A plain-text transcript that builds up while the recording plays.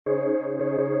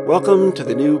Welcome to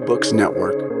the New Books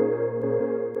Network.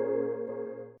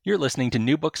 You're listening to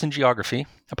New Books in Geography,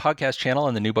 a podcast channel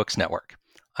on the New Books Network.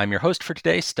 I'm your host for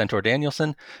today, Stentor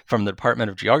Danielson, from the Department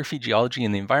of Geography, Geology,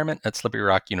 and the Environment at Slippery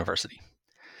Rock University.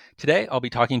 Today, I'll be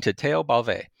talking to Theo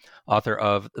Ballvet, author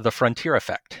of The Frontier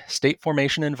Effect, State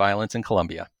Formation and Violence in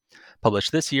Colombia,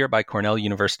 published this year by Cornell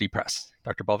University Press.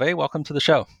 Dr. Ballvet, welcome to the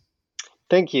show.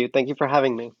 Thank you. Thank you for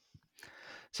having me.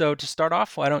 So to start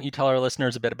off, why don't you tell our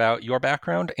listeners a bit about your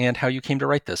background and how you came to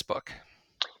write this book?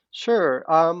 Sure.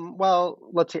 Well,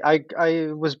 let's see.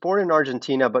 I was born in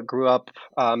Argentina, but grew up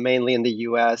mainly in the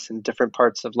U.S. and different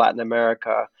parts of Latin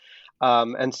America.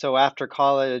 And so after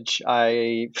college,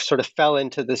 I sort of fell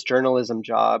into this journalism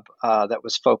job that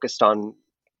was focused on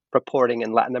reporting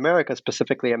in Latin America,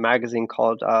 specifically a magazine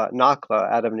called NACLA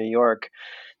out of New York.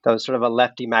 That was sort of a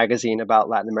lefty magazine about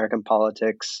Latin American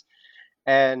politics.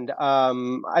 And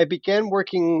I began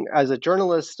working as a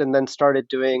journalist and then started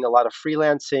doing a lot of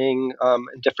freelancing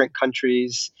in different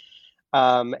countries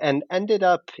and ended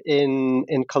up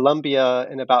in Colombia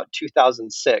in about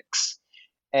 2006.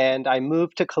 And I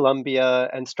moved to Colombia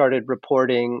and started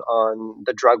reporting on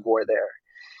the drug war there.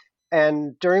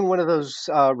 And during one of those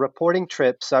reporting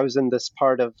trips, I was in this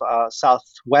part of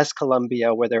southwest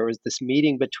Colombia where there was this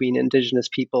meeting between indigenous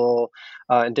people,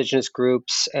 indigenous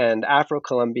groups, and Afro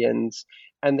Colombians.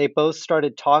 And they both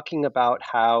started talking about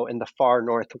how in the far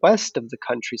northwest of the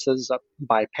country, so this is up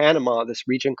by Panama, this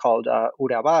region called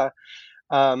Urabá,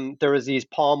 there was these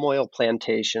palm oil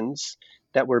plantations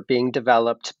that were being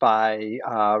developed by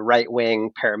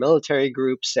right-wing paramilitary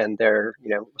groups and their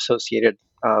associated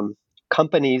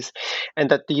companies, and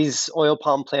that these oil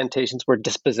palm plantations were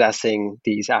dispossessing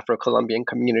these Afro-Colombian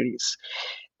communities.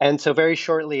 And so very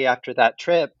shortly after that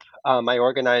trip, I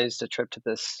organized a trip to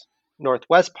this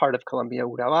northwest part of Colombia,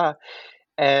 Urabá,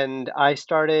 and I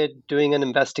started doing an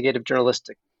investigative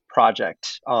journalistic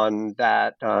project on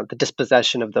that, the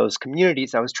dispossession of those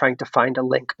communities. I was trying to find a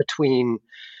link between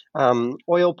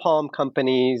oil palm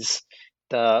companies,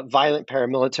 the violent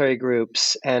paramilitary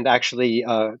groups, and actually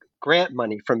grant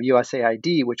money from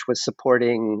USAID, which was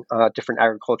supporting different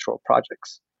agricultural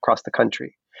projects across the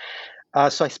country.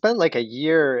 So I spent like a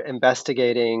year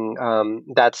investigating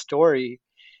that story.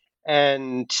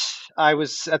 And I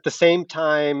was at the same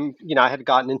time, I had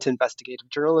gotten into investigative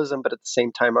journalism, but at the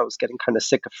same time, I was getting kind of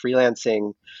sick of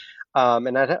freelancing.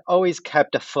 And I'd always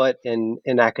kept a foot in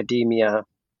academia.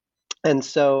 And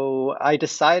so I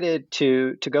decided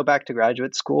to go back to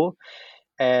graduate school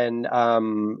and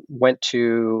went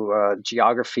to a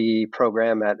geography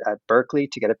program at Berkeley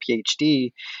to get a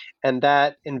PhD. And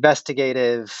that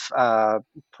investigative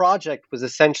project was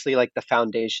essentially like the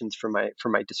foundations for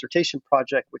my dissertation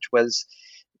project, which was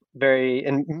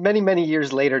and many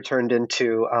years later turned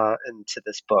into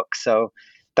this book. So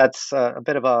that's a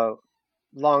bit of a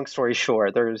long story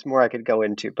short. There's more I could go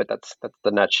into, but that's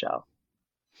the nutshell.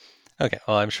 Okay,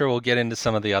 well, I'm sure we'll get into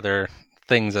some of the other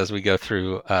things as we go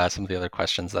through some of the other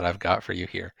questions that I've got for you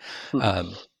here.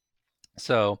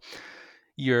 So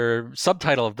your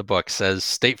subtitle of the book says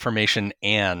State Formation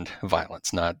and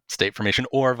Violence, not State Formation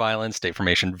or Violence, State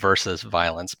Formation versus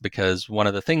Violence, because one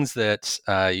of the things that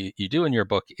you do in your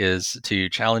book is to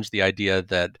challenge the idea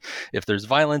that if there's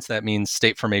violence, that means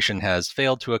state formation has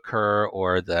failed to occur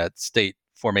or that state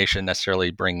formation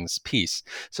necessarily brings peace.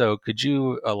 So could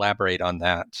you elaborate on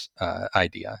that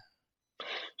idea?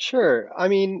 Sure. I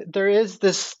mean, there is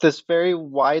this very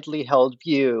widely held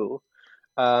view,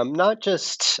 not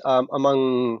just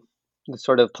among the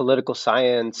sort of political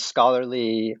science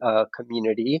scholarly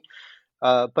community,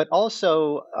 but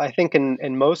also I think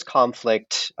in most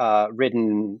conflict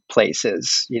ridden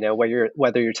places,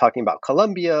 whether you're talking about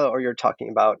Colombia or you're talking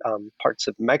about parts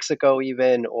of Mexico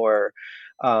even or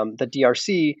the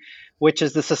DRC, which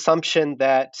is this assumption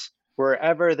that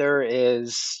wherever there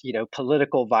is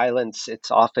political violence, it's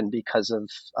often because of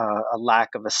a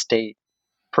lack of a state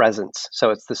presence. So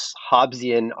it's this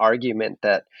Hobbesian argument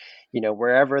that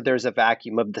wherever there's a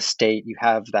vacuum of the state, you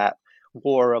have that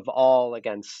war of all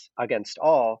against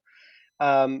all.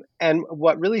 And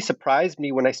what really surprised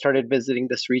me when I started visiting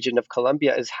this region of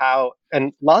Colombia is how,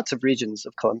 and lots of regions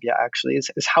of Colombia actually,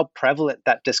 is how prevalent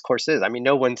that discourse is. I mean,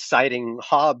 no one's citing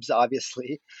Hobbes,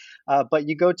 obviously, but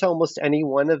you go to almost any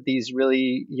one of these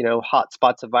really, hot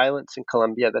spots of violence in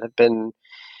Colombia that have been,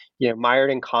 mired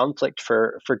in conflict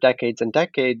for decades and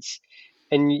decades.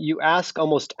 And you ask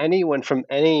almost anyone from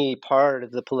any part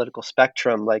of the political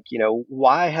spectrum, like,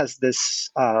 why has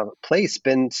this place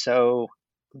been so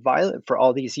violent for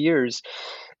all these years?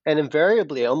 And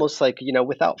invariably, almost like,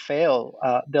 without fail,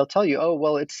 they'll tell you, oh,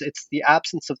 well, it's the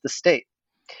absence of the state.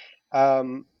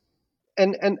 Um,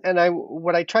 and I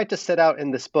what I tried to set out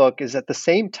in this book is at the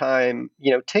same time,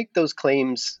 take those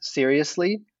claims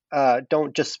seriously.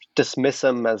 Don't just dismiss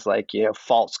them as like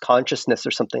false consciousness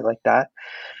or something like that.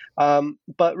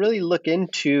 But really look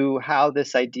into how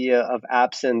this idea of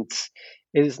absence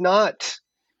is not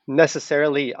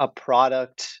necessarily a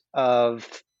product of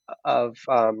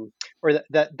or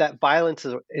that violence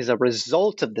is a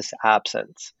result of this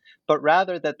absence, but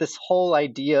rather that this whole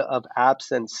idea of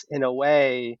absence, in a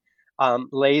way,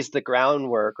 lays the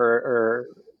groundwork or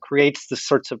creates the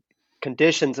sorts of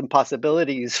conditions and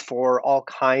possibilities for all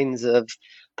kinds of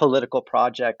political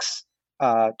projects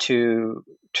to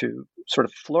sort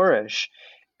of flourish,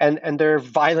 and they're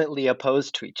violently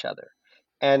opposed to each other.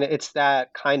 And it's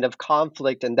that kind of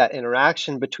conflict and that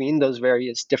interaction between those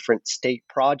various different state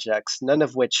projects, none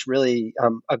of which really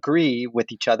agree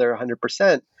with each other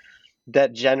 100%,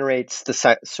 that generates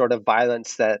the sort of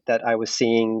violence that I was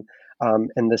seeing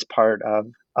in this part of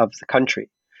the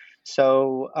country.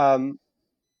 So,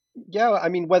 yeah, I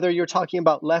mean, whether you're talking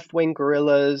about left wing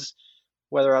guerrillas,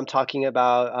 whether I'm talking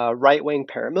about right wing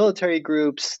paramilitary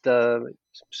groups, the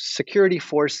security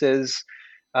forces,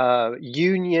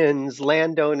 unions,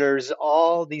 landowners,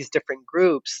 all these different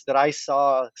groups that I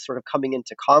saw sort of coming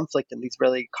into conflict in these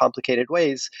really complicated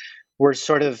ways were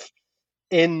sort of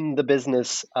in the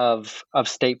business of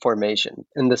state formation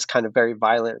in this kind of very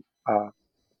violent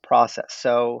process.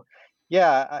 So,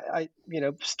 yeah,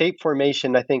 state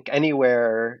formation, I think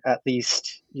anywhere, at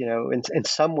least, in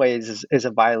some ways is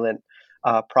a violent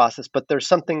process. But there's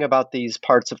something about these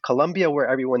parts of Colombia where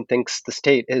everyone thinks the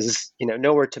state is,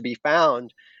 nowhere to be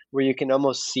found, where you can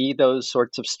almost see those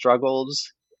sorts of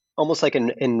struggles almost like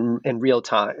in real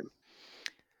time.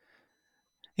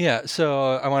 Yeah,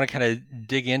 so I want to kind of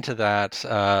dig into that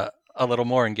a little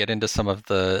more and get into some of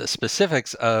the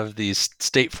specifics of these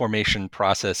state formation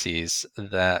processes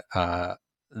that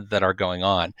are going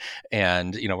on.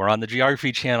 And we're on the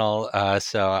geography channel,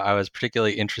 so I was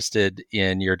particularly interested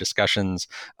in your discussions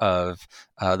of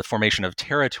the formation of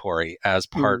territory as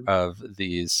part of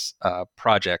these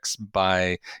projects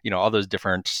by all those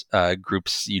different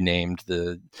groups you named,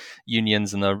 the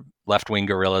unions and the left-wing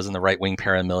guerrillas and the right-wing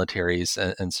paramilitaries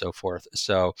and so forth.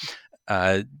 So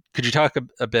could you talk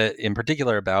a bit in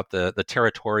particular about the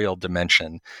territorial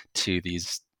dimension to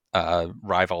these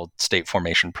rival state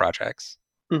formation projects?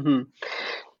 Mm-hmm.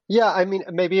 Yeah, I mean,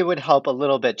 maybe it would help a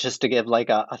little bit just to give like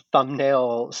a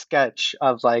thumbnail sketch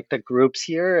of like the groups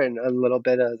here and a little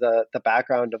bit of the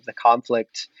background of the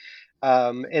conflict.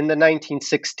 In the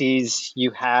 1960s,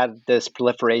 you had this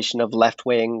proliferation of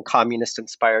left-wing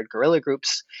communist-inspired guerrilla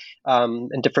groups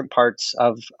in different parts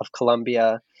of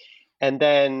Colombia. And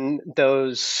then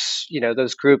those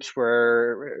groups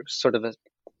were sort of a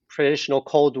traditional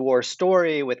Cold War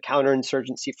story with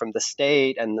counterinsurgency from the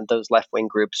state and those left-wing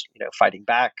groups, fighting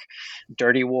back,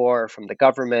 dirty war from the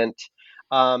government.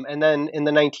 And then in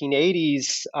the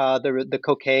 1980s, the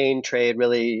cocaine trade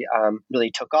really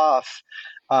took off,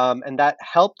 and that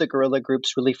helped the guerrilla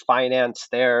groups really finance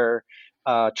their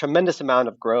tremendous amount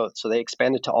of growth. So they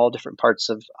expanded to all different parts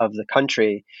of the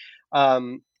country.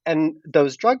 And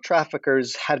those drug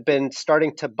traffickers had been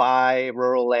starting to buy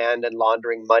rural land and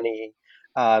laundering money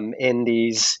in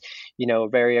these,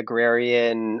 very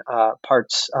agrarian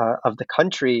parts of the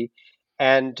country.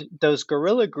 And those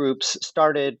guerrilla groups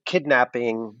started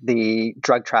kidnapping the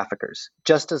drug traffickers,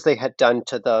 just as they had done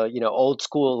to the, old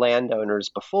school landowners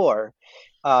before,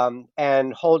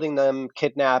 and holding them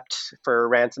kidnapped for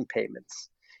ransom payments.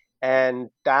 And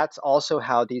that's also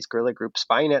how these guerrilla groups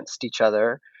financed each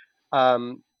other.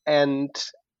 And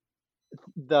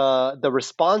the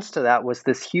response to that was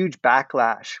this huge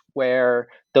backlash where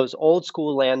those old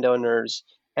school landowners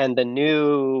and the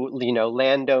new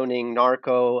landowning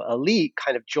narco elite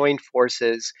kind of joined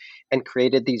forces and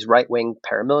created these right-wing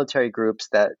paramilitary groups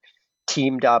that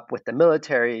teamed up with the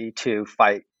military to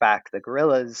fight back the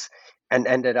guerrillas and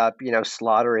ended up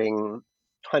slaughtering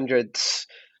hundreds,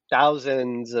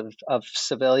 thousands of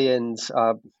civilians,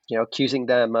 accusing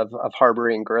them of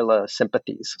harboring guerrilla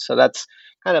sympathies. So that's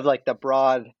kind of like the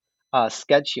broad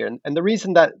sketch here. And the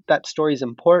reason that story is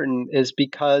important is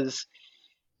because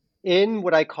in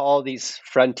what I call these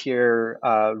frontier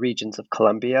regions of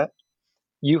Colombia,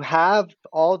 you have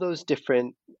all those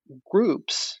different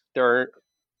groups. There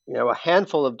are a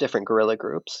handful of different guerrilla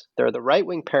groups. There are the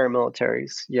right-wing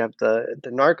paramilitaries. You have the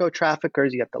narco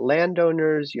traffickers. You have the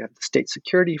landowners. You have the state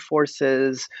security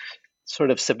forces, sort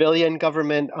of civilian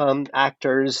government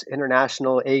actors,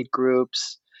 international aid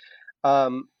groups.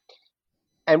 And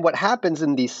what happens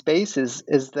in these spaces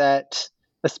is that,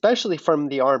 especially from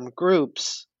the armed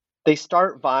groups, they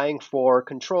start vying for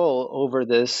control over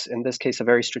this, in this case, a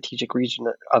very strategic region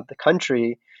of the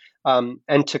country.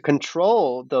 And to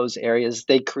control those areas,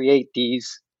 they create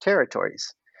these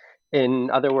territories. In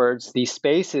other words, these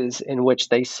spaces in which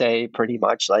they say pretty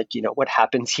much like, what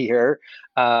happens here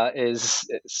is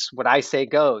what I say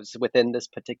goes within this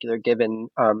particular given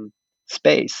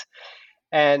space.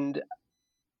 And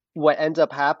what ends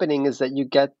up happening is that you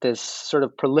get this sort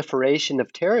of proliferation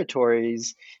of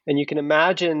territories, and you can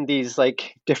imagine these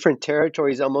like different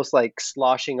territories almost like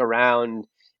sloshing around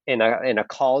in a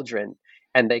cauldron,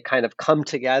 and they kind of come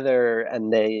together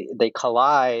and they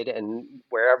collide, and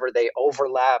wherever they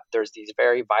overlap there's these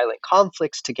very violent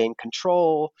conflicts to gain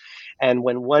control. And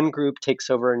when one group takes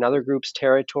over another group's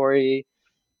territory,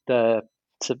 the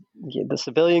the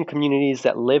civilian communities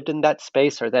that lived in that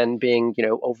space are then being,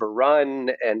 overrun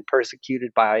and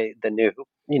persecuted by the new,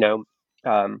 you know,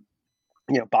 um,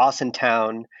 boss in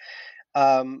town.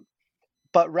 Um,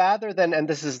 but rather than, and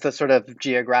this is the sort of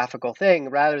geographical thing,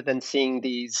 rather than seeing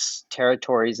these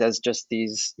territories as just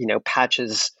these,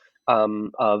 patches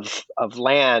of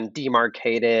land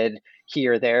demarcated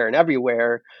here, there, and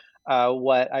everywhere,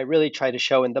 what I really try to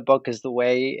show in the book is the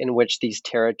way in which these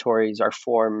territories are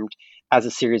formed as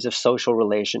a series of social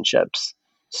relationships.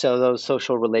 So those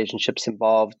social relationships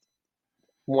involve,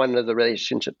 one of the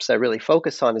relationships I really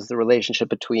focus on is the relationship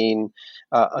between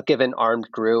a given armed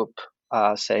group,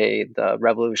 say the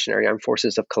Revolutionary Armed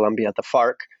Forces of Colombia, the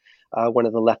FARC, one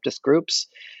of the leftist groups,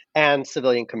 and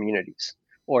civilian communities,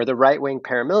 or the right-wing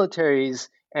paramilitaries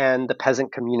and the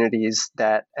peasant communities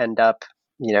that end up,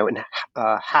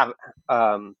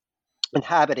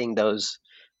 inhabiting those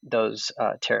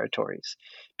territories.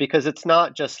 Because it's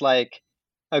not just like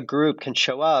a group can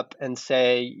show up and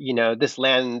say, this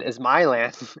land is my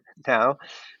land now.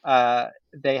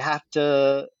 They have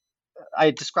to, I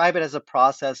describe it as a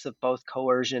process of both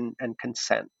coercion and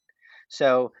consent.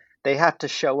 So they have to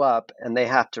show up and they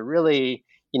have to really,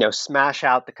 smash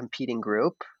out the competing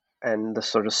group and the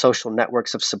sort of social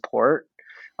networks of support.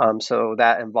 So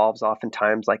that involves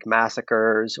oftentimes like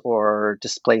massacres or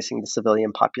displacing the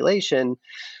civilian population.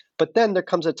 But then there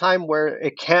comes a time where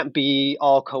it can't be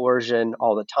all coercion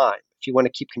all the time. If you want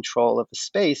to keep control of the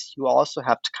space, you also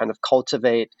have to kind of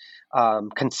cultivate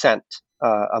consent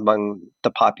among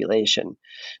the population.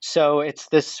 So it's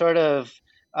this sort of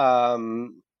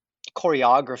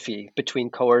choreography between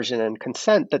coercion and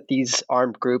consent that these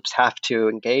armed groups have to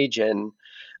engage in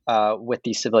with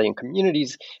these civilian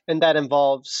communities, and that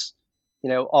involves,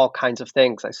 all kinds of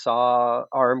things. I saw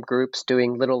armed groups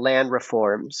doing little land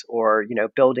reforms, or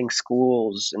building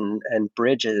schools and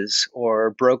bridges,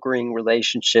 or brokering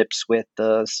relationships with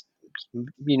the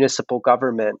municipal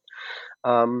government,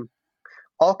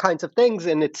 all kinds of things.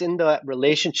 And it's in that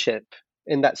relationship,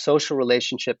 in that social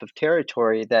relationship of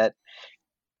territory, that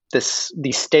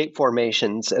these state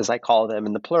formations, as I call them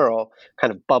in the plural,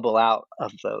 kind of bubble out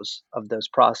of those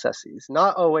processes.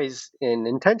 Not always in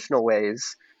intentional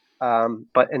ways,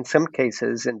 but in some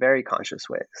cases in very conscious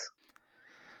ways.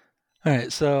 All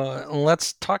right, so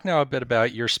let's talk now a bit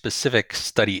about your specific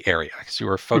study area, because you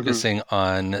were focusing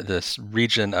on this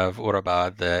region of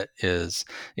Urabá that is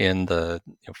in the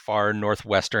far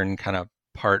northwestern kind of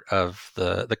part of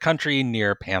the country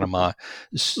near Panama.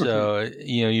 So,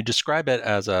 you describe it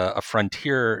as a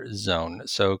frontier zone.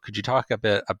 So could you talk a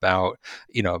bit about,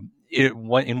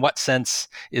 in what sense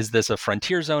is this a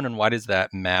frontier zone, and why does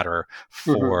that matter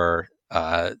for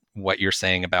what you're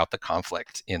saying about the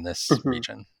conflict in this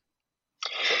region?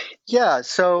 Yeah,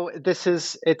 so it's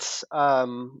as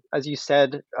you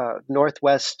said,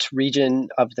 northwest region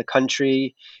of the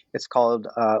country. It's called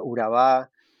Urabá.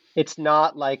 It's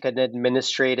not like an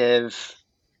administrative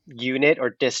unit or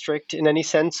district in any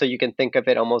sense. So you can think of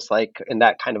it almost like in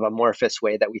that kind of amorphous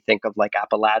way that we think of like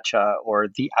Appalachia or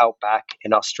the Outback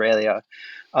in Australia.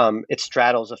 It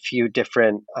straddles a few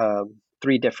different,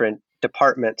 three different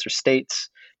departments or states,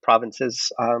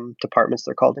 provinces, departments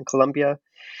they're called in Colombia.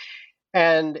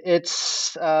 And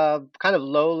it's kind of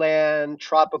lowland,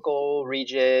 tropical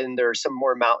region. There are some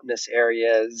more mountainous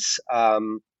areas.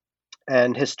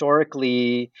 And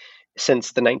historically,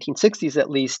 since the 1960s at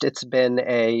least, it's been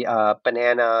a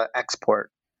banana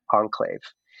export enclave.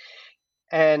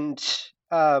 And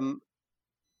the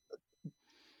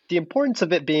importance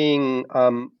of it being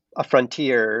a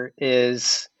frontier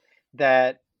is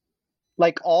that,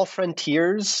 like all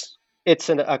frontiers, it's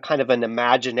a kind of an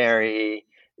imaginary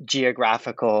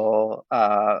geographical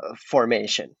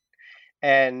formation.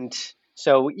 And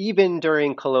so even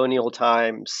during colonial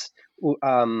times,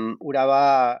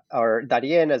 Urabá, or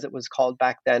Darien as it was called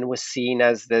back then, was seen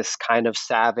as this kind of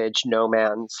savage no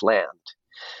man's land.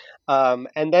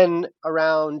 And then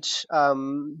around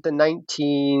around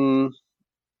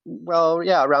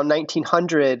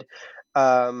 1900,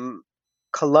 um,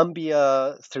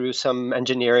 Colombia, through some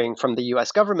engineering from the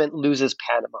U.S. government, loses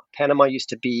Panama. Panama used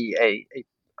to be a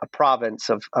province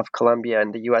of Colombia,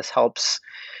 and the U.S. helps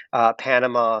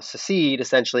Panama secede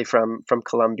essentially from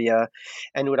Colombia,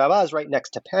 and Urabá is right next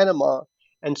to Panama.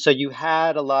 And so you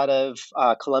had a lot of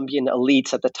Colombian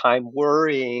elites at the time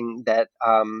worrying that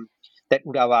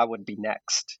Urabá would be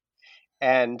next,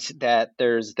 and that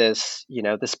there's this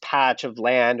patch of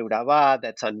land, Urabá,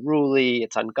 that's unruly,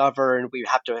 it's ungoverned. We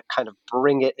have to kind of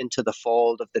bring it into the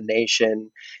fold of the nation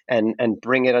and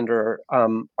bring it under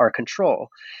our control.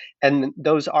 And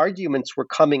those arguments were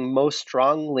coming most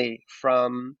strongly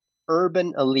from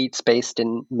urban elites based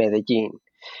in Medellin.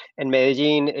 And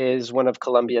Medellin is one of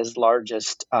Colombia's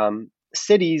largest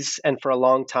cities. And for a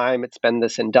long time, it's been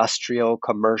this industrial,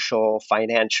 commercial,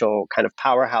 financial kind of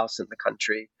powerhouse in the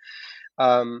country.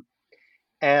 Um,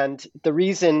 and the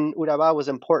reason Urabá was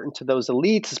important to those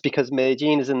elites is because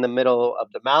Medellin is in the middle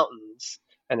of the mountains,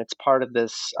 and it's part of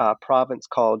this province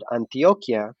called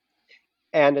Antioquia,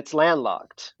 and it's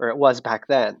landlocked, or it was back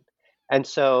then. And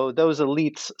so those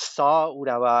elites saw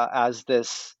Urabá as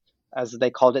this, as they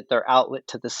called it, their outlet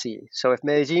to the sea. So if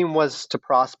Medellin was to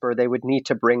prosper, they would need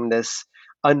to bring this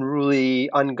unruly,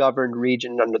 ungoverned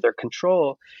region under their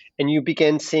control. And you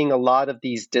begin seeing a lot of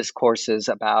these discourses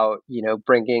about,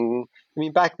 bringing, I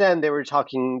mean, back then they were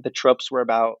talking, the tropes were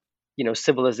about,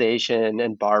 civilization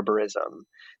and barbarism.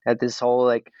 Had this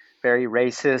whole very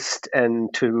racist,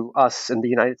 and to us in the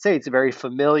United States, very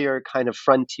familiar kind of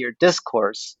frontier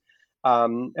discourse.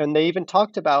 And they even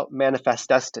talked about manifest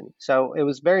destiny. So it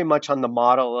was very much on the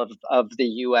model of the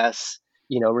U.S.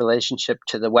 relationship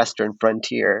to the Western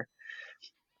frontier.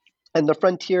 And the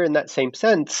frontier, in that same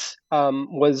sense,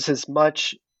 was as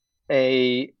much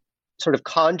a sort of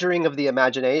conjuring of the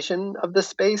imagination of the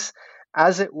space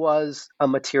as it was a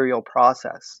material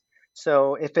process.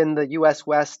 So if in the US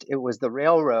West it was the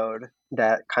railroad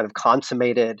that kind of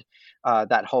consummated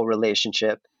that whole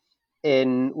relationship,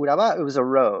 in Urabá it was a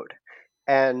road.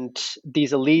 And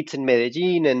these elites in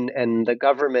Medellin and the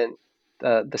government,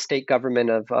 the state government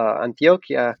of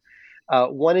Antioquia,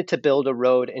 wanted to build a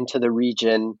road into the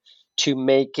region to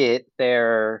make it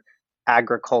their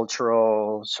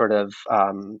agricultural sort of,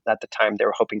 at the time they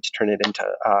were hoping to turn it into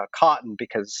cotton,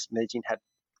 because Medellin had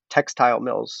textile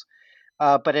mills.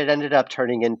 But it ended up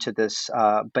turning into this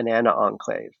banana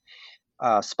enclave,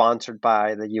 sponsored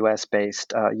by the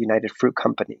US-based United Fruit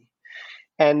Company.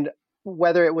 And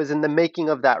whether it was in the making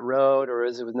of that road or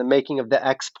as it was in the making of the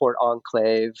export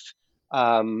enclave,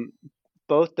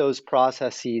 both those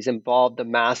processes involved the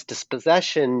mass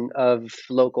dispossession of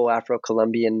local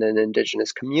Afro-Colombian and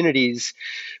indigenous communities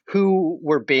who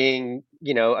were being,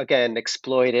 again,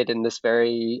 exploited in this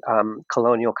very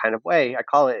colonial kind of way. I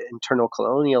call it internal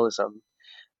colonialism.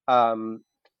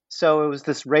 So it was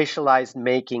this racialized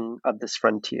making of this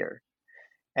frontier.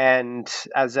 And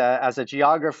as a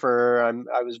geographer,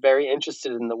 I was very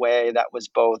interested in the way that was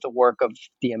both a work of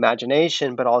the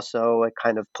imagination, but also a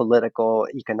kind of political,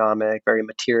 economic, very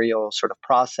material sort of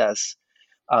process.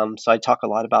 So I talk a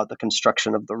lot about the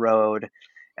construction of the road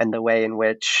and the way in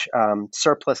which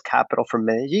surplus capital from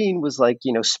Medellin was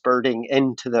spurting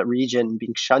into the region,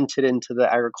 being shunted into the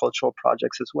agricultural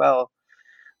projects as well,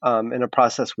 in a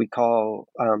process we call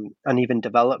uneven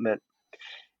development.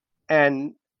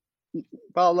 And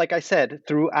well, like I said,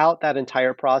 throughout that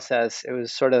entire process, it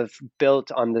was sort of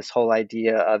built on this whole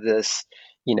idea of this,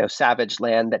 savage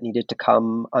land that needed to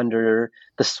come under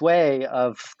the sway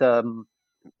of the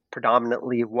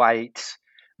predominantly white,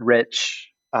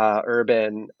 rich,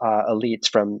 urban elites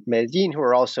from Medellin, who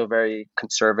are also very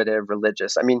conservative,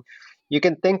 religious. I mean, you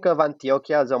can think of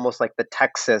Antioquia as almost like the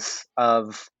Texas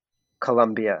of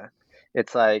Colombia.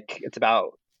 It's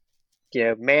about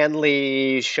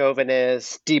manly,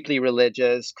 chauvinist, deeply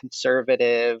religious,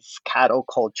 conservative, cattle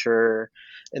culture,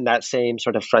 in that same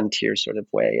sort of frontier sort of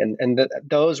way. And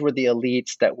those were the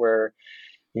elites that were,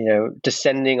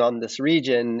 descending on this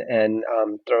region and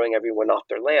throwing everyone off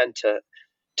their land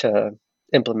to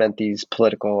implement these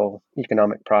political,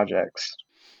 economic projects.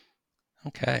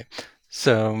 Okay.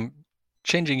 So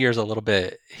changing gears a little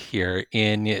bit here,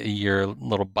 in your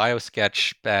little bio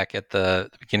sketch back at the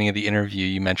beginning of the interview,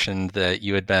 you mentioned that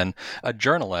you had been a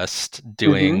journalist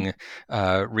doing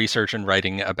research and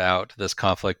writing about this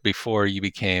conflict before you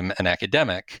became an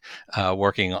academic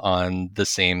working on the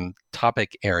same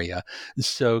topic area.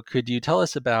 So could you tell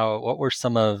us about what were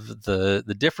some of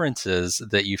the differences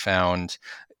that you found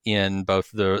in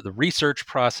both the research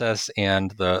process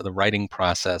and the writing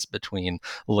process between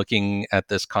looking at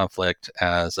this conflict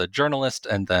as a journalist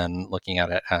and then looking at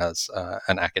it as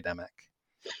an academic?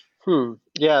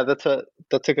 Yeah, that's a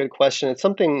good question. It's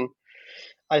something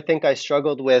I think I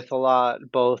struggled with a lot,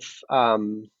 both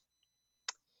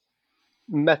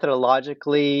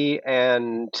methodologically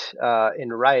and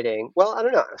in writing. Well, I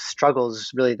don't know. Struggle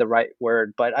is really the right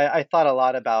word, but I thought a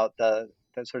lot about the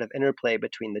sort of interplay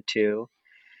between the two.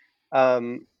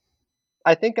 Um,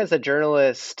 I think as a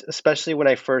journalist, especially when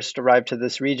I first arrived to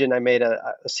this region, I made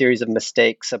a series of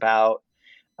mistakes about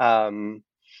um,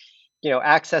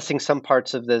 accessing some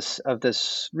parts of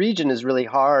this region is really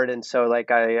hard, and so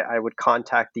like I would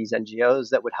contact these NGOs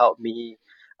that would help me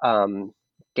um,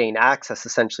 gain access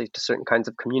essentially to certain kinds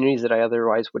of communities that I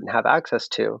otherwise wouldn't have access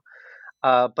to.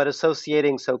 But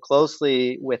associating so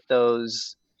closely with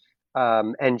those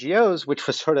NGOs, which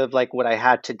was sort of like what I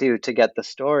had to do to get the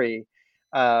story,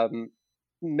 um,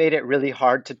 made it really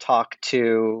hard to talk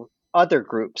to other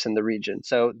groups in the region.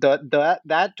 So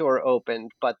that door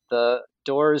opened, but the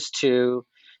doors to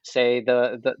say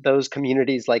those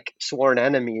communities like sworn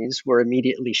enemies were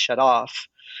immediately shut off.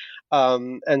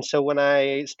 And so when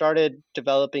I started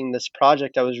developing this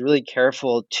project, I was really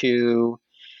careful to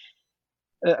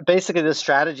basically the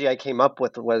strategy I came up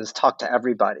with was talk to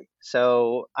everybody.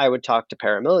 So I would talk to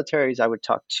paramilitaries, I would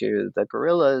talk to the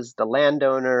guerrillas, the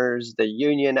landowners, the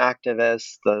union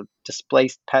activists, the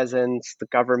displaced peasants, the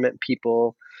government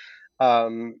people,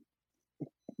 um,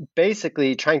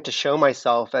 basically trying to show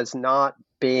myself as not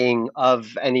being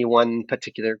of any one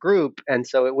particular group. And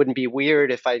so it wouldn't be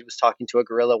weird if I was talking to a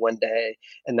guerrilla one day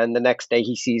and then the next day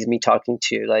he sees me talking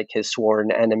to like his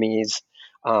sworn enemies,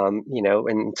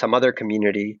 in some other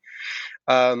community.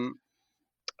 Um,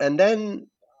 and then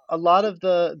a lot of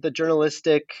the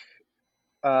journalistic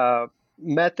uh,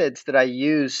 methods that I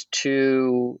use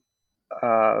to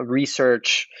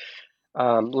research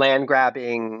land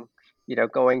grabbing,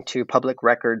 going to public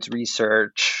records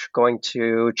research, going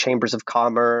to chambers of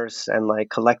commerce and like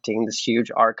collecting this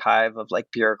huge archive of like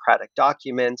bureaucratic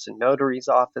documents and notaries'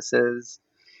 offices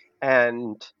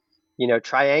and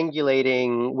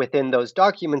triangulating within those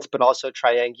documents, but also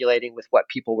triangulating with what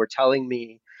people were telling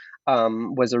me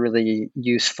was a really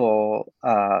useful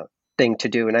thing to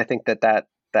do. And I think that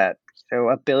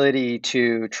ability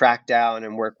to track down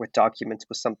and work with documents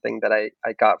was something that I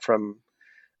got from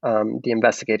the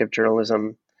investigative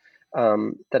journalism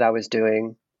that I was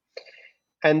doing.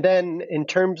 And then in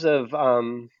terms of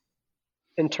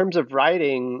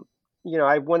writing,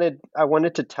 I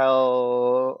wanted to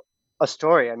tell a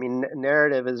story. I mean,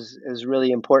 narrative is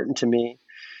really important to me,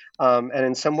 and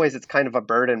in some ways, it's kind of a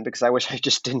burden because I wish I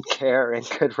just didn't care and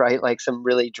could write like some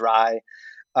really dry,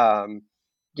 um,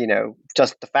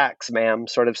 just the facts, ma'am,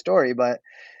 sort of story. But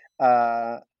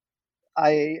uh,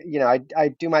 I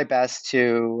do my best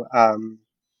to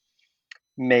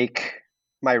make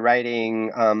my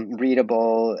writing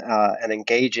readable and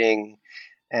engaging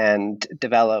and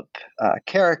develop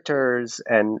characters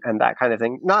and that kind of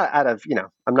thing. Not out of,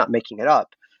 I'm not making it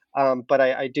up, but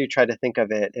I do try to think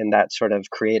of it in that sort of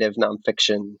creative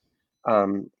nonfiction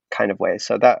kind of way.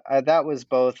 So that was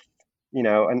both,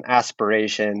 an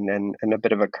aspiration and a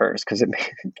bit of a curse because it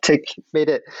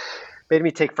made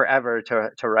me take forever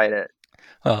to write it.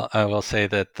 Well, I will say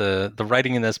that the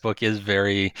writing in this book is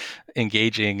very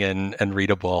engaging and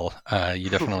readable. You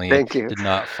definitely Thank you. did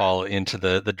not fall into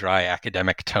the dry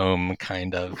academic tome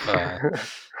kind of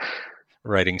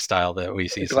writing style that we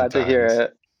see Glad to hear sometimes.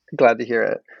 it. Glad to hear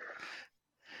it.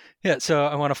 Yeah, so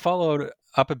I want to follow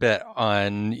up a bit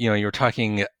on, you were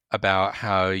talking about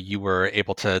how you were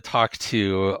able to talk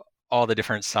to all the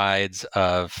different sides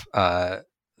of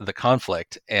the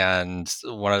conflict. And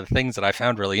one of the things that I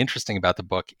found really interesting about the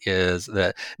book is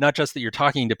that not just that you're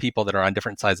talking to people that are on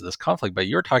different sides of this conflict, but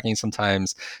you're talking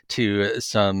sometimes to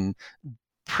some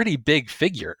pretty big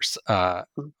figures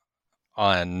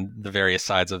on the various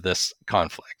sides of this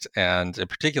conflict. And in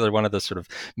particular, one of the sort of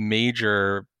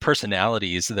major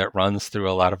personalities that runs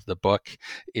through a lot of the book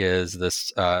is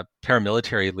this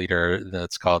paramilitary leader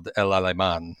that's called El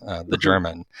Alemán, the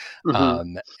German.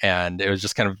 Mm-hmm. And it was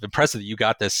just kind of impressive that you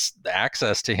got this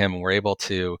access to him and were able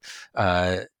to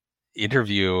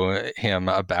interview him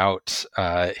about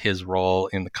his role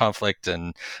in the conflict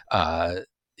and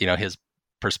his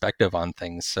perspective on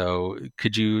things. So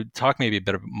could you talk maybe a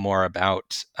bit more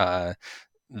about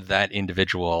that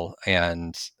individual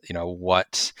and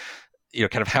what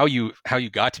kind of how you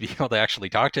got to be able to actually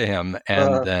talk to him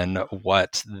and then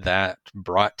what that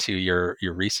brought to your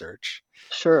research?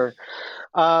 Sure.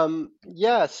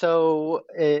 Yeah, so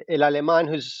El Alemán,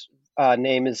 who's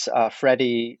name is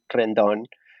Freddy Rendon.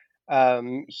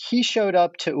 He showed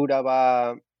up to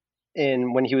Urabá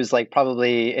when he was like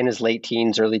probably in his late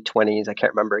teens, early 20s. I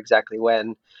can't remember exactly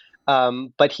when.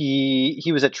 But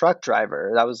he was a truck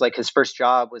driver. That was like his first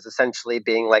job, was essentially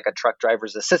being like a truck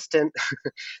driver's assistant,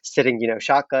 sitting,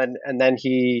 shotgun. And then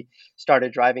he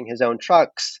started driving his own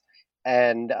trucks.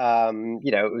 And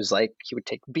it was like he would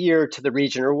take beer to the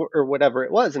region or whatever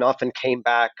it was, and often came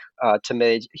back to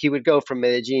Medellin. He would go from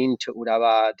Medellin to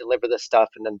Urabá, deliver the stuff,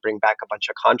 and then bring back a bunch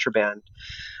of contraband.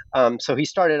 So he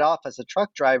started off as a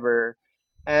truck driver,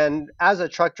 and as a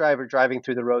truck driver driving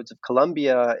through the roads of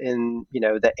Colombia in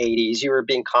the 80s, you were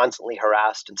being constantly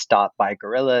harassed and stopped by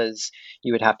guerrillas.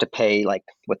 You would have to pay like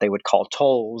what they would call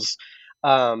tolls,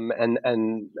 and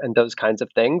those kinds of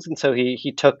things. And so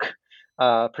he took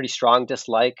a pretty strong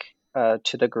dislike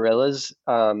to the guerrillas,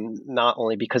 not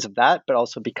only because of that, but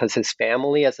also because his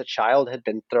family as a child had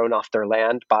been thrown off their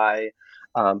land by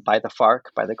the FARC,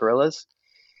 by the guerrillas.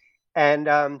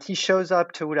 And he shows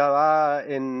up to Urabá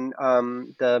in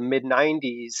the mid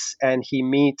 90s, and he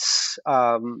meets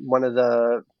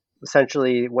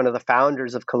essentially one of the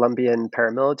founders of Colombian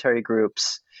paramilitary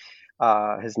groups.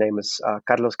 His name is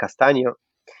Carlos Castaño.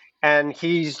 And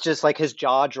he's just like, his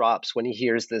jaw drops when he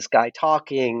hears this guy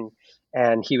talking.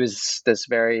 And he was this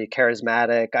very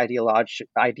charismatic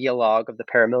ideologue of the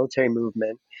paramilitary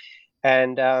movement.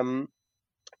 And El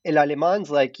Aleman's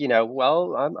like,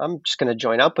 well, I'm just going to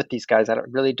join up with these guys. I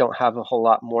don't have a whole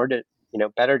lot more to,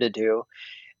 better to do.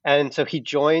 And so he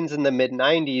joins in the mid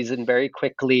 90s and very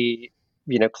quickly,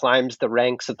 climbs the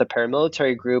ranks of the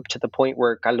paramilitary group to the point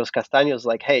where Carlos Castaño's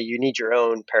like, hey, you need your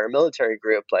own paramilitary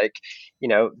group. Like,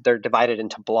 they're divided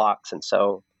into blocks. And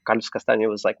so Carlos Castaño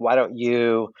was like, why don't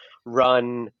you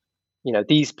run,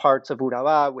 these parts of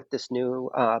Urabá with this new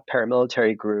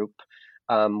paramilitary group,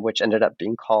 which ended up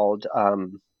being called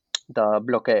the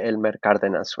Bloque Elmer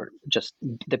Cárdenas, or just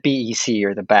the BEC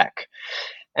or the BEC.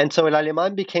 And so El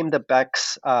Alemán became the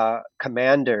BEC's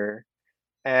commander,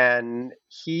 and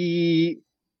he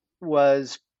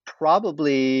was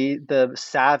probably the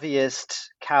savviest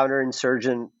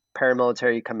counterinsurgent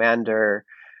paramilitary commander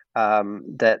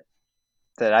that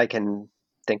I can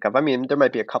think of. I mean, there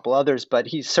might be a couple others, but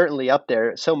he's certainly up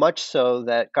there, so much so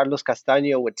that Carlos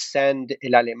Castaño would send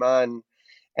El Alemán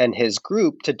and his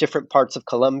group to different parts of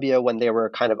Colombia when they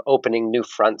were kind of opening new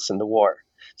fronts in the war.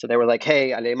 So they were like,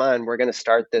 hey, Alemán, we're going to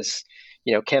start this,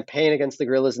 campaign against the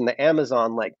guerrillas in the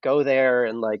Amazon. Like, go there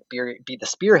and like be the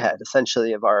spearhead,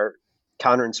 essentially, of our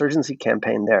counterinsurgency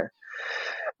campaign there.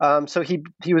 So he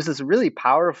was this really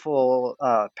powerful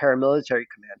paramilitary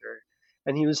commander.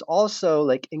 And he was also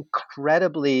like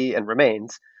incredibly, and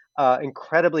remains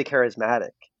incredibly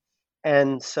charismatic.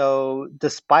 And so,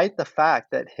 despite the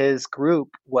fact that his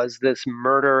group was this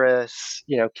murderous,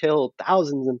 killed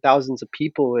thousands and thousands of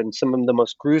people in some of the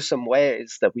most gruesome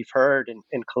ways that we've heard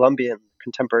in Colombian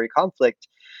contemporary conflict,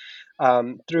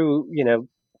 through,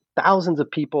 thousands of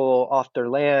people off their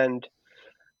land,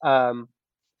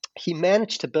 he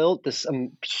managed to build this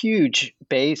huge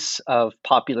base of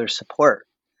popular support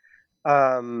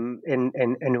in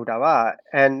Urabá.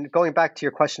 And going back to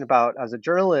your question about as a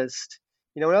journalist,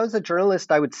 when I was a journalist,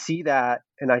 I would see that,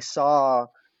 and I saw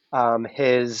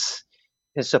his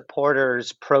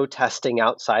supporters protesting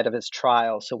outside of his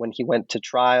trial. So when he went to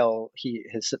trial,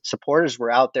 his supporters were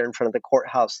out there in front of the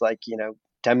courthouse, like,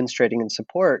 demonstrating in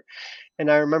support. And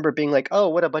I remember being like, oh,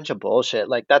 what a bunch of bullshit.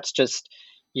 Like, that's just,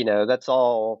 that's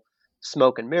all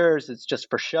smoke and mirrors. It's just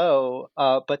for show.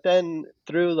 But then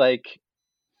through like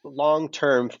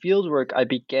long-term fieldwork, I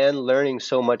began learning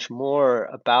so much more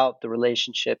about the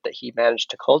relationship that he managed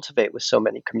to cultivate with so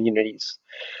many communities.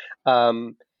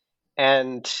 And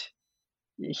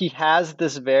he has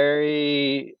this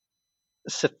very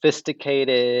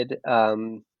sophisticated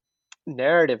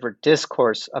narrative or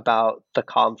discourse about the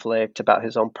conflict, about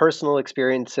his own personal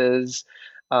experiences,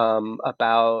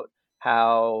 about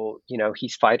how,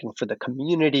 he's fighting for the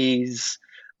communities.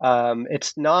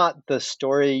 It's not the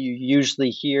story you usually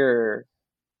hear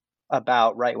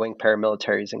about right-wing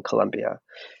paramilitaries in Colombia.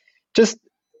 Just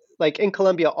like in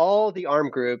Colombia, all the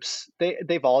armed groups,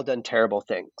 they've all done terrible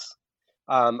things.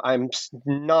 I'm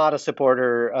not a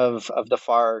supporter of the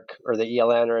FARC or the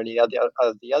ELN or any of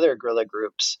the other guerrilla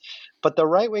groups, but the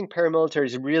right-wing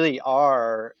paramilitaries really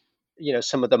are,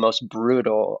 some of the most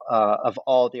brutal of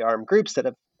all the armed groups that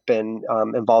have been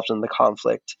involved in the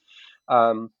conflict.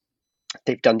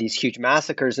 They've done these huge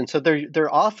massacres, and so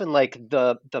they're often like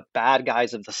the bad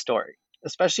guys of the story,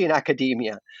 especially in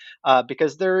academia,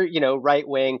 because they're right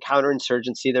wing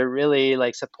counterinsurgency. They're really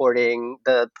like supporting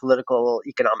the political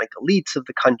economic elites of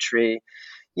the country.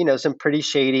 some pretty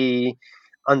shady,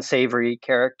 unsavory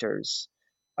characters.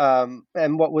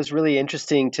 And what was really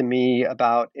interesting to me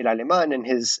about El Alemán and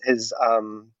his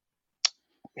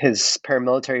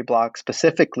paramilitary bloc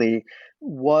specifically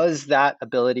was that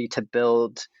ability to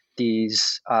build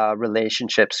these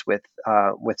relationships with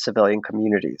civilian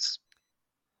communities.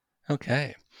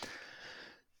 Okay.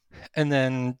 And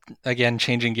then again,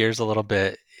 changing gears a little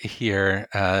bit here,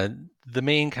 the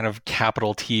main kind of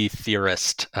capital T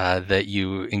theorist that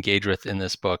you engage with in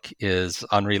this book is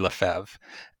Henri Lefebvre.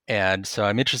 And so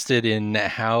I'm interested in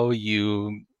how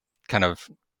you kind of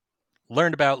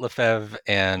learned about Lefebvre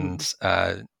and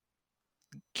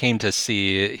came to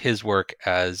see his work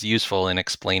as useful in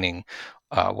explaining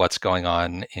what's going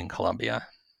on in Colombia.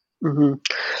 Mm-hmm.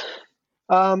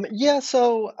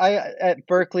 So at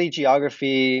Berkeley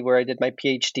Geography, where I did my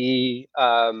PhD,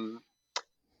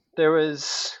 there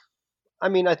was,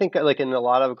 I think like in a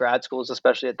lot of grad schools,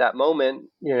 especially at that moment,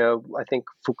 I think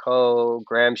Foucault,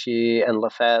 Gramsci, and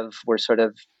Lefebvre were sort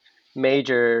of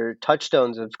major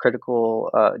touchstones of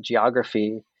critical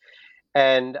geography.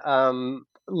 And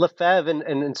Lefebvre,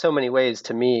 in so many ways,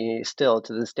 to me, still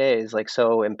to this day, is like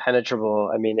so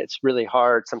impenetrable. I mean, it's really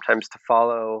hard sometimes to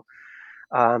follow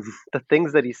the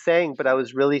things that he's saying, but I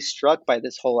was really struck by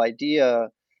this whole idea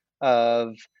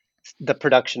of the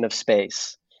production of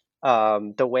space,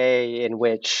 the way in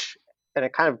which, and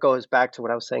it kind of goes back to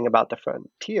what I was saying about the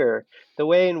frontier, the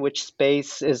way in which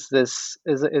space is a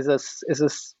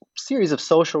series of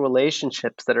social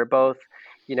relationships that are both,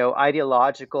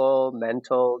 ideological,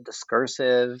 mental,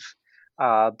 discursive,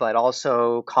 but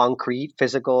also concrete,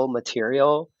 physical,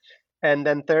 material. And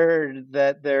then third,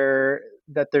 that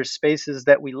there's spaces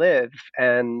that we live,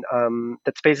 and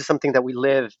that space is something that we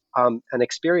live and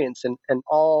experience, and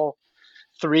all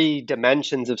three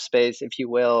dimensions of space, if you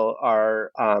will,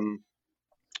 are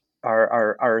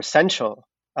essential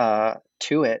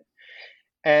to it.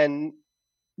 And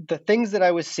the things that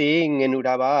I was seeing in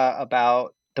Urabá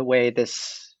about the way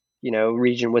this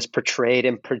region was portrayed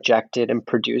and projected and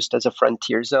produced as a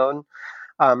frontier zone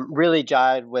really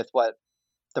jived with what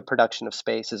the production of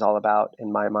space is all about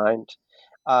in my mind.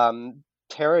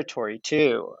 Territory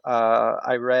too.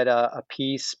 I read a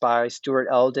piece by Stuart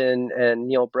Eldon and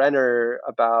Neil Brenner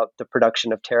about the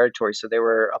production of territory. So they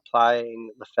were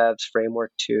applying Lefebvre's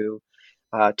framework to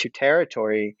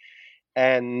territory,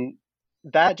 and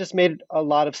that just made a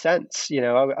lot of sense.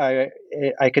 I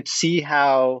could see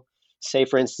how, say,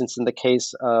 for instance, in the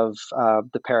case of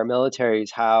the paramilitaries,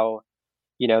 how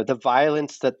the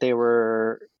violence that they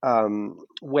were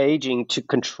waging to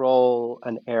control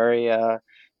an area,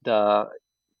 the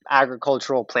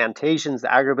agricultural plantations, the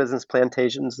agribusiness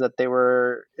plantations that they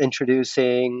were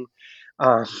introducing,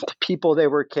 the people they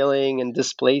were killing and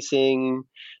displacing,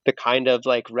 the kind of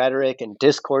like rhetoric and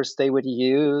discourse they would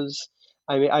use.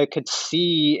 I mean, I could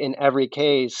see in every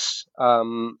case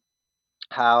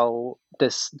how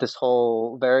this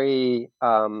whole very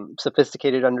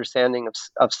sophisticated understanding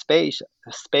of space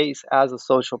as a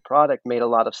social product made a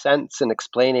lot of sense in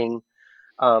explaining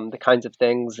the kinds of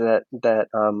things that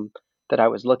I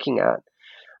was looking at.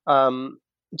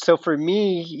 So for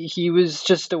me, he was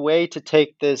just a way to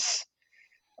take this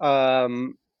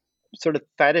sort of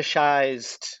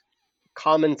fetishized,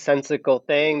 commonsensical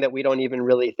thing that we don't even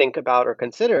really think about or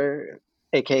consider,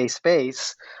 aka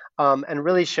space, and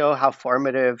really show how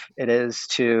formative it is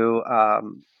to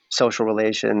social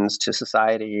relations, to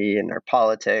society, and our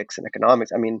politics and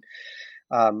economics. I mean,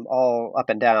 all up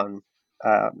and down.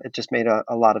 It just made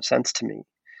a lot of sense to me.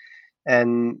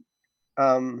 And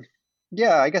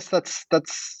I guess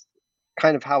that's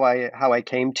kind of how I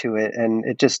came to it. And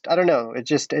it just, I don't know, it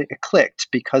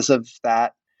clicked because of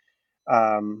that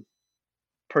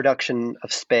production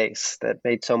of space that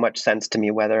made so much sense to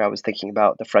me, whether I was thinking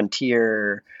about the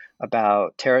frontier,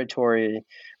 about territory,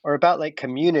 or about like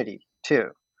community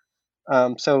too.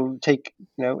 So take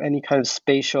any kind of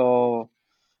spatial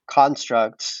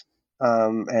constructs,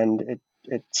 and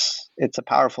it's a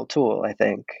powerful tool, I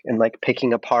think, in like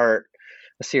picking apart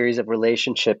a series of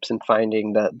relationships and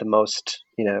finding the most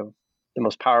the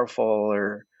most powerful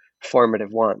or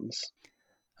formative ones.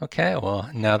 Okay, well,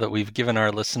 now that we've given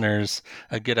our listeners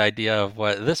a good idea of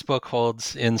what this book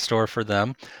holds in store for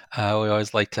them, we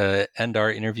always like to end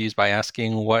our interviews by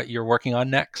asking what you're working on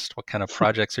next. What kind of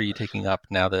projects are you taking up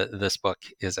now that this book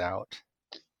is out?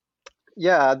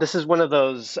 Yeah, this is one of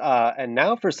those, and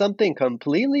now for something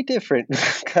completely different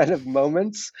kind of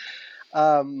moments.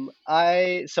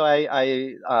 I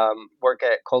work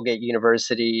at Colgate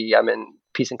University. I'm in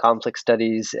peace and conflict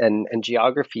studies and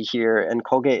geography here, and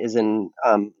Colgate is in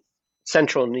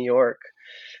central New York.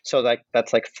 So like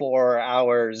that's like 4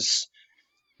 hours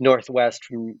northwest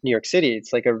from New York City.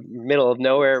 It's like a middle of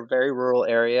nowhere, very rural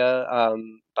area,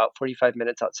 about 45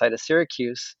 minutes outside of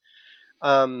Syracuse.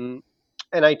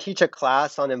 And I teach a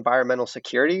class on environmental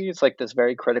security. It's like this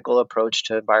very critical approach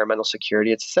to environmental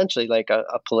security. It's essentially like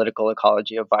a political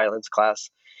ecology of violence class.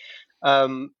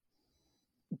 Um,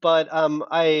 but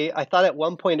I thought at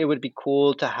one point it would be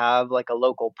cool to have like a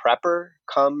local prepper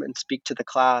come and speak to the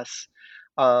class.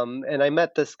 And I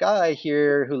met this guy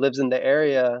here who lives in the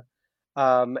area.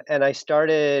 And I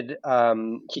started, I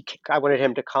wanted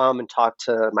him to come and talk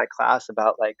to my class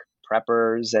about like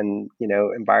preppers and,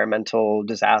 environmental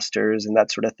disasters and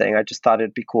that sort of thing. I just thought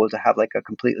it'd be cool to have like a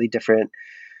completely different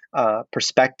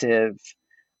perspective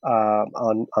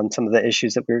on some of the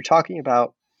issues that we were talking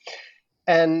about.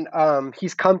 And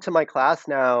he's come to my class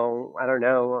now. I don't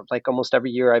know, like almost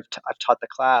every year I've taught the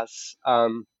class,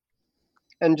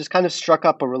 and just kind of struck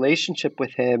up a relationship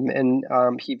with him. And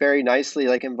he very nicely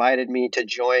like invited me to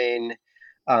join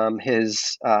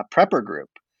his prepper group.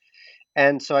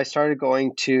 And so I started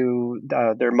going to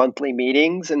their monthly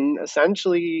meetings and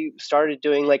essentially started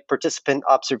doing like participant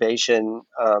observation,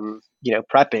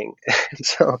 prepping.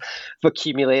 So I've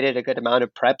accumulated a good amount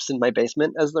of preps in my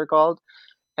basement, as they're called,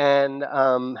 and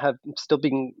have still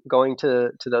been going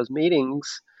to those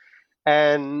meetings.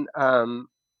 And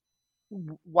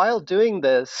while doing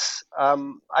this,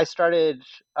 I started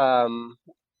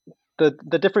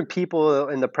the different people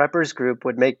in the preppers group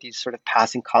would make these sort of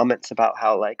passing comments about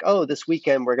how like, oh, this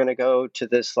weekend we're going to go to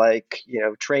this like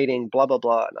trading blah blah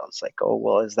blah, and I was like, oh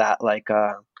well, is that like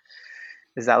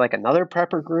another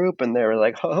prepper group? And they were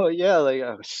like, oh yeah, like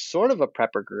a sort of a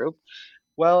prepper group.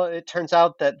 Well, it turns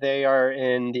out that they are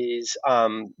in these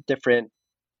different,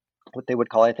 what they would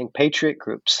call, I think, patriot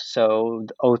groups. So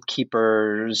Oath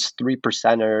Keepers, Three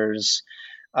Percenters,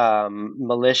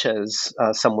 militias,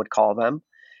 some would call them.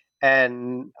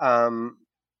 And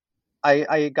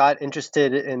I got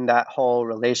interested in that whole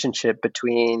relationship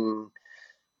between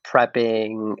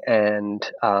prepping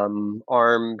and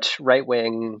armed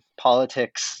right-wing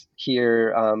politics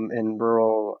here in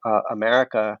rural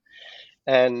America.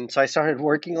 And so I started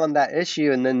working on that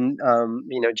issue, and then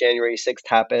January 6th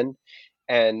happened,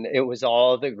 and it was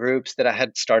all the groups that I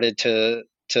had started to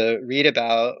read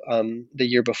about the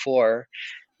year before.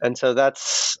 And so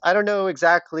I don't know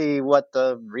exactly what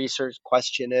the research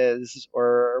question is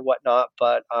or whatnot,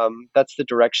 but that's the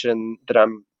direction that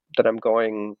I'm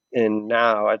going in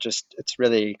now. It's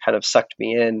really kind of sucked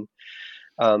me in.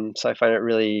 So I find it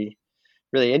really,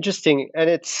 really interesting, and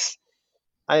it's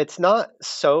not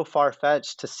so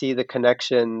far-fetched to see the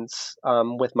connections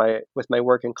with my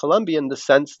work in Colombia, in the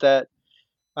sense that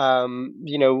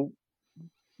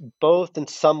both in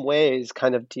some ways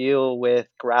kind of deal with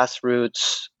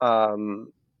grassroots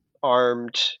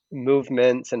armed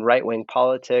movements and right-wing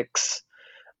politics,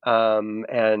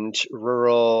 and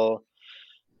rural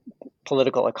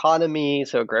political economy,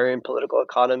 so agrarian political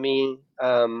economy.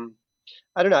 I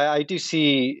don't know. I do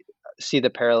see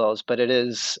the parallels, but it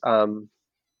is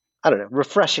I don't know,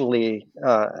 refreshingly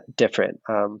different.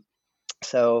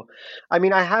 So, I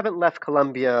mean, I haven't left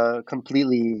Colombia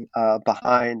completely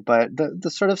behind, but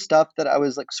the sort of stuff that I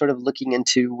was like sort of looking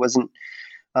into wasn't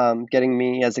getting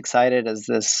me as excited as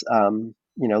this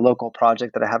local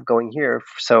project that I have going here.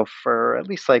 So for at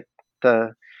least like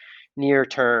the near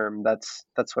term, that's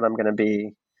what I'm going to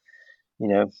be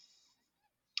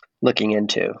looking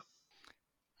into.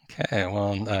 Okay,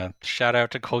 well, shout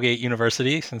out to Colgate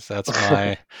University, since that's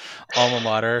my alma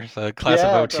mater, the class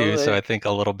of 02, totally. So I think a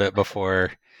little bit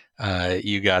before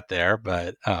you got there,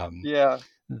 but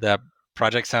that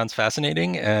project sounds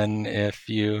fascinating, and if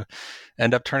you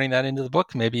end up turning that into the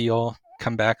book, maybe you'll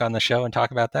come back on the show and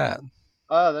talk about that.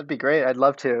 Oh, that'd be great. I'd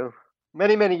love to.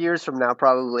 Many, many years from now,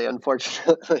 probably,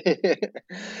 unfortunately.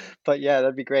 But yeah,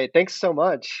 that'd be great. Thanks so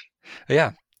much.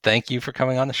 Yeah. Thank you for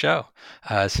coming on the show.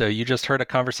 So you just heard a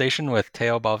conversation with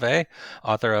Theo Balve,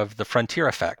 author of The Frontier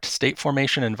Effect, State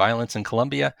Formation and Violence in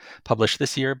Colombia, published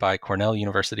this year by Cornell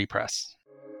University Press.